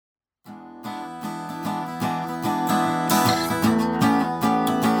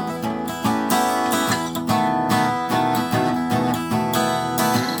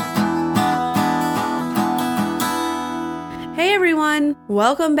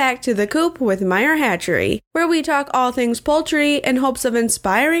Welcome back to The Coop with Meyer Hatchery, where we talk all things poultry in hopes of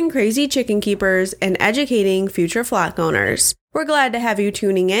inspiring crazy chicken keepers and educating future flock owners. We're glad to have you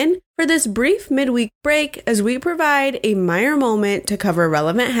tuning in for this brief midweek break as we provide a Meyer Moment to cover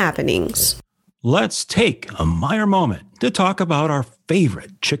relevant happenings. Let's take a Meyer Moment to talk about our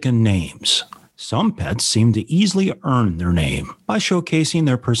favorite chicken names. Some pets seem to easily earn their name by showcasing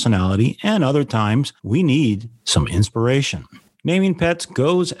their personality, and other times we need some inspiration. Naming pets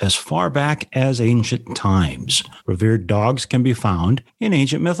goes as far back as ancient times. Revered dogs can be found in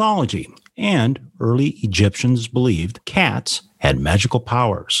ancient mythology, and early Egyptians believed cats had magical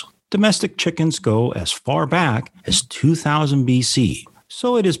powers. Domestic chickens go as far back as 2000 BC,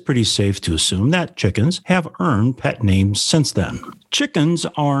 so it is pretty safe to assume that chickens have earned pet names since then. Chickens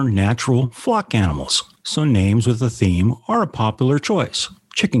are natural flock animals, so names with a theme are a popular choice.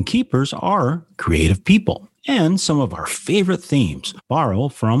 Chicken keepers are creative people, and some of our favorite themes borrow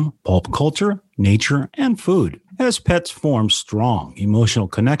from pulp culture, nature, and food. As pets form strong emotional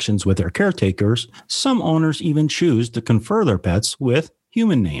connections with their caretakers, some owners even choose to confer their pets with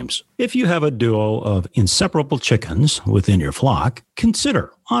human names. If you have a duo of inseparable chickens within your flock,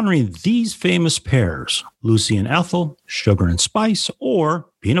 consider honoring these famous pairs: Lucy and Ethel, Sugar and Spice, or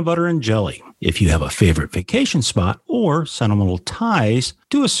Peanut Butter and Jelly. If you have a favorite vacation spot or sentimental ties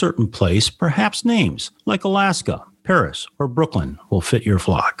to a certain place, perhaps names like Alaska, Paris, or Brooklyn will fit your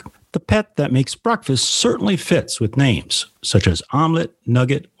flock. The pet that makes breakfast certainly fits with names such as omelet,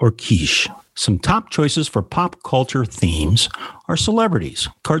 nugget, or quiche. Some top choices for pop culture themes are celebrities,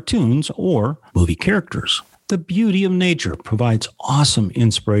 cartoons, or movie characters. The beauty of nature provides awesome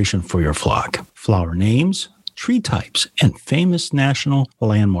inspiration for your flock. Flower names, tree types, and famous national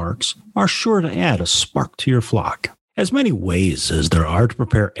landmarks are sure to add a spark to your flock. As many ways as there are to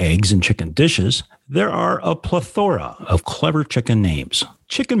prepare eggs and chicken dishes, there are a plethora of clever chicken names.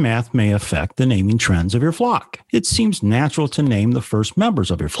 Chicken math may affect the naming trends of your flock. It seems natural to name the first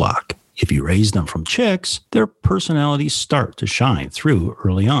members of your flock. If you raise them from chicks, their personalities start to shine through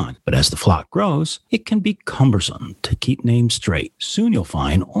early on. But as the flock grows, it can be cumbersome to keep names straight. Soon you'll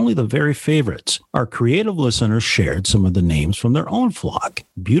find only the very favorites. Our creative listeners shared some of the names from their own flock.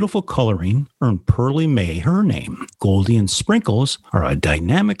 Beautiful Coloring earned Pearly May her name. Goldie and Sprinkles are a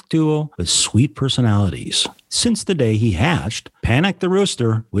dynamic duo with sweet personalities. Since the day he hatched, Panic the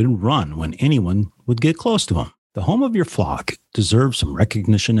Rooster would run when anyone would get close to him. The home of your flock deserves some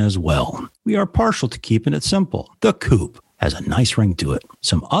recognition as well. We are partial to keeping it simple. The Coop has a nice ring to it.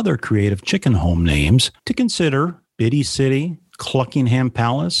 Some other creative chicken home names to consider: Biddy City, Cluckingham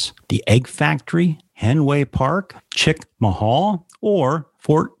Palace, the Egg Factory, Henway Park, Chick Mahal, or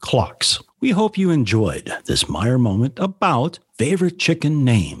Fort Clucks. We hope you enjoyed this Meyer Moment about favorite chicken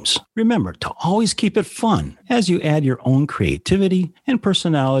names. Remember to always keep it fun as you add your own creativity and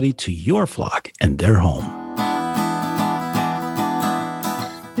personality to your flock and their home.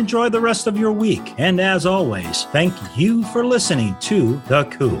 Enjoy the rest of your week, and as always, thank you for listening to The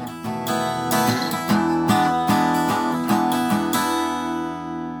Coop.